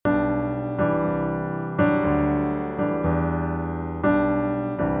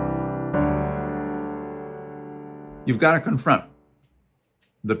You've got to confront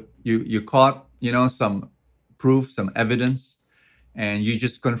you caught, some proof, some evidence, and you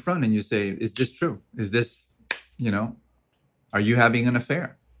just confront and you say, is this true? Is this, you know, are you having an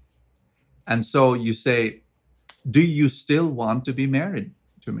affair? And so you say, do you still want to be married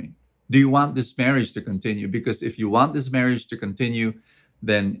to me? Do you want this marriage to continue? Because if you want this marriage to continue,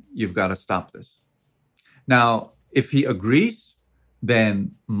 then you've got to stop this. Now, if he agrees,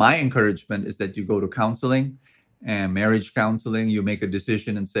 then my encouragement is that you go to counseling and marriage counseling. You make a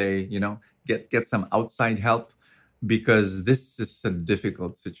decision and say, get some outside help, because this is a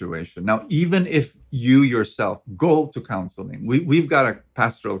difficult situation. Now, even if you yourself go to counseling, we've got a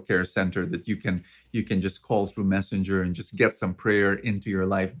pastoral care center that you can just call through Messenger and just get some prayer into your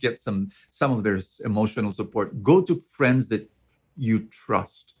life, get some of their emotional support. Go to friends that you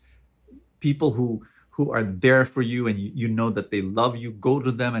trust, people who are there for you, and you know that they love you. Go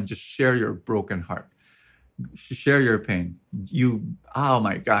to them and just share your broken heart, share your pain. Oh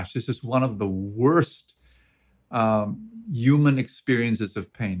my gosh, this is one of the worst human experiences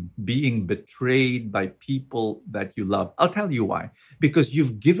of pain, being betrayed by people that you love. I'll tell you why. Because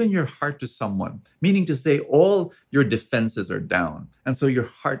you've given your heart to someone, meaning to say all your defenses are down. And so your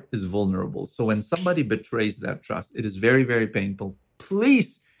heart is vulnerable. So when somebody betrays that trust, it is very, very painful.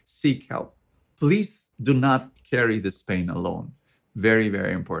 Please seek help. Please do not carry this pain alone. Very,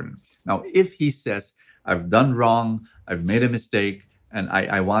 very important. Now, if he says, I've done wrong, I've made a mistake, and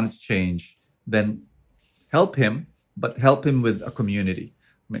I want to change, then help him, but help him with a community,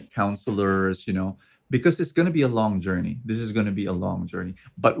 counselors, because it's going to be a long journey. This is going to be a long journey.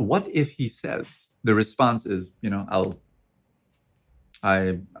 But what if he says, the response is,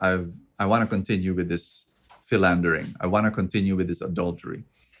 I want to continue with this philandering. I want to continue with this adultery.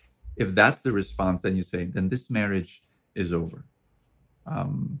 If that's the response, then you say, then this marriage is over.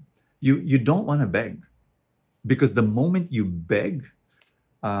 You don't want to beg, because the moment you beg,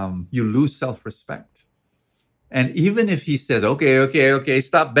 you lose self-respect. And even if he says, okay,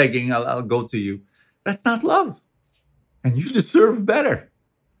 stop begging, I'll go to you, that's not love. And you deserve better.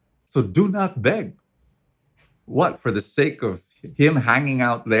 So do not beg. What? For the sake of him hanging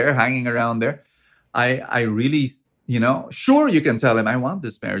around there? I really, sure, you can tell him, I want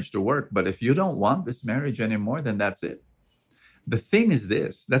this marriage to work. But if you don't want this marriage anymore, then that's it. The thing is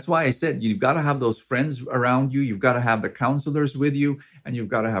this. That's why I said you've got to have those friends around you. You've got to have the counselors with you, and you've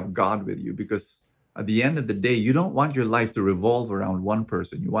got to have God with you, because at the end of the day, you don't want your life to revolve around one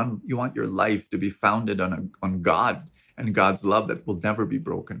person. You want your life to be founded on God and God's love that will never be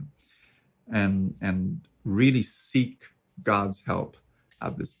broken. And really seek God's help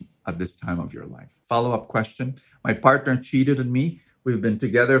at this time of your life. Follow-up question. My partner cheated on me. We've been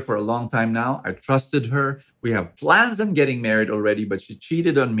together for a long time now. I trusted her. We have plans on getting married already, but she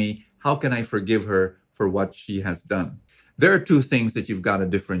cheated on me. How can I forgive her for what she has done? There are two things that you've got to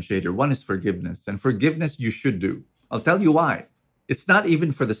differentiate here. One is forgiveness, and forgiveness you should do. I'll tell you why. It's not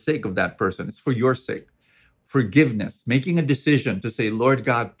even for the sake of that person. It's for your sake. Forgiveness, making a decision to say, Lord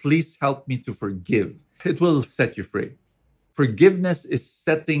God, please help me to forgive. It will set you free. Forgiveness is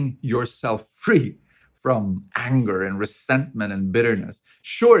setting yourself free from anger and resentment and bitterness.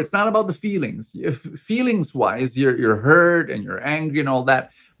 Sure, it's not about the feelings. Feelings-wise, you're hurt and you're angry and all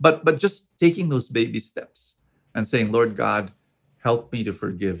that, but just taking those baby steps and saying, Lord God, help me to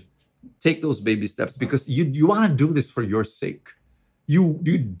forgive. Take those baby steps, because you want to do this for your sake. You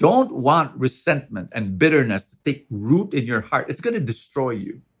don't want resentment and bitterness to take root in your heart. It's going to destroy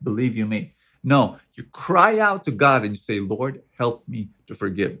you, believe you me. No, you cry out to God and you say, Lord, help me to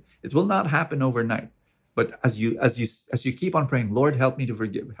forgive. It will not happen overnight. But as you keep on praying, Lord, help me to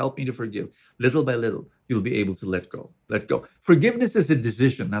forgive, little by little, you'll be able to let go. Forgiveness is a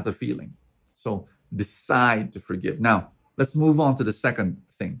decision, not a feeling. So decide to forgive. Now, let's move on to the second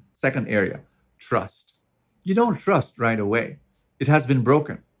area, trust. You don't trust right away. It has been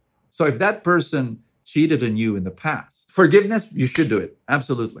broken. So if that person cheated on you in the past, forgiveness, you should do it.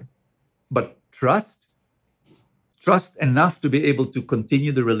 Absolutely. But trust enough to be able to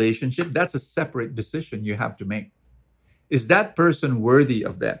continue the relationship, that's a separate decision you have to make. Is that person worthy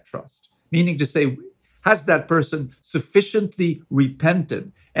of that trust? Meaning to say, has that person sufficiently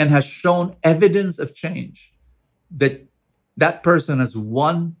repented and has shown evidence of change that that person has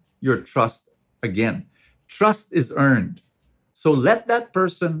won your trust again? Trust is earned. So let that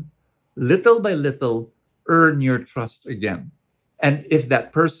person, little by little, earn your trust again. And if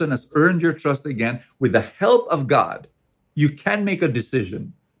that person has earned your trust again, with the help of God, you can make a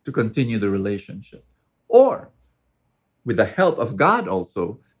decision to continue the relationship. Or with the help of God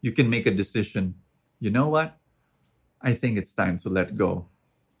also, you can make a decision, you know what? I think it's time to let go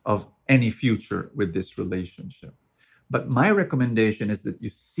of any future with this relationship. But my recommendation is that you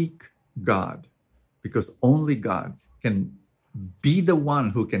seek God, because only God can be the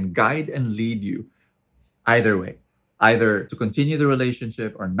one who can guide and lead you either way, either to continue the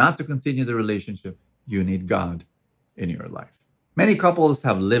relationship or not to continue the relationship. You need God in your life. Many couples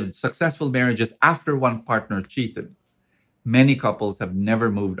have lived successful marriages after one partner cheated. Many couples have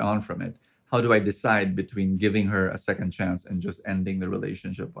never moved on from it. How do I decide between giving her a second chance and just ending the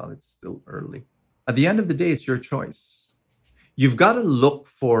relationship while it's still early? At the end of the day, it's your choice. You've got to look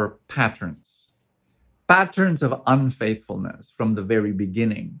for patterns of unfaithfulness from the very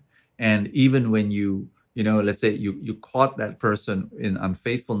beginning. And even when let's say you caught that person in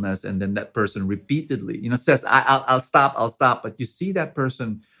unfaithfulness, and then that person repeatedly, says, I'll stop. But you see that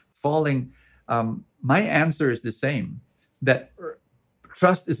person falling. My answer is the same, that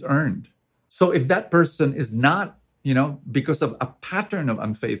trust is earned. So if that person is not, because of a pattern of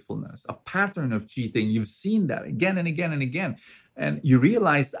unfaithfulness, a pattern of cheating, you've seen that again and again and again, and you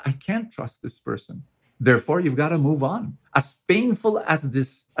realize, I can't trust this person. Therefore, you've got to move on. As painful as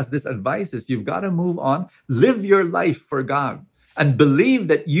this advice is, you've got to move on. Live your life for God and believe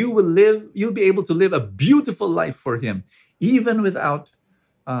that you'll be able to live a beautiful life for Him, even without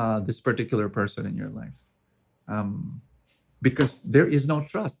this particular person in your life. Because there is no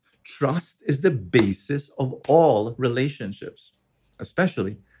trust. Trust is the basis of all relationships,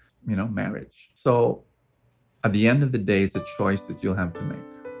 especially, marriage. So at the end of the day, it's a choice that you'll have to make.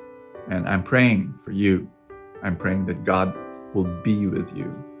 And I'm praying for you. I'm praying that God will be with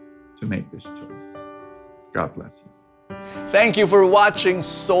you to make this choice. God bless you. Thank you for watching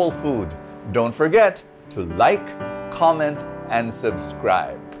Soul Food. Don't forget to like, comment, and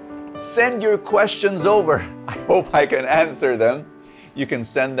subscribe. Send your questions over. I hope I can answer them. You can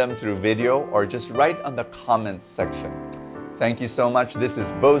send them through video or just write on the comments section. Thank you so much. This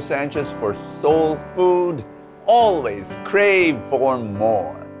is Bo Sanchez for Soul Food. Always crave for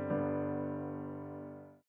more.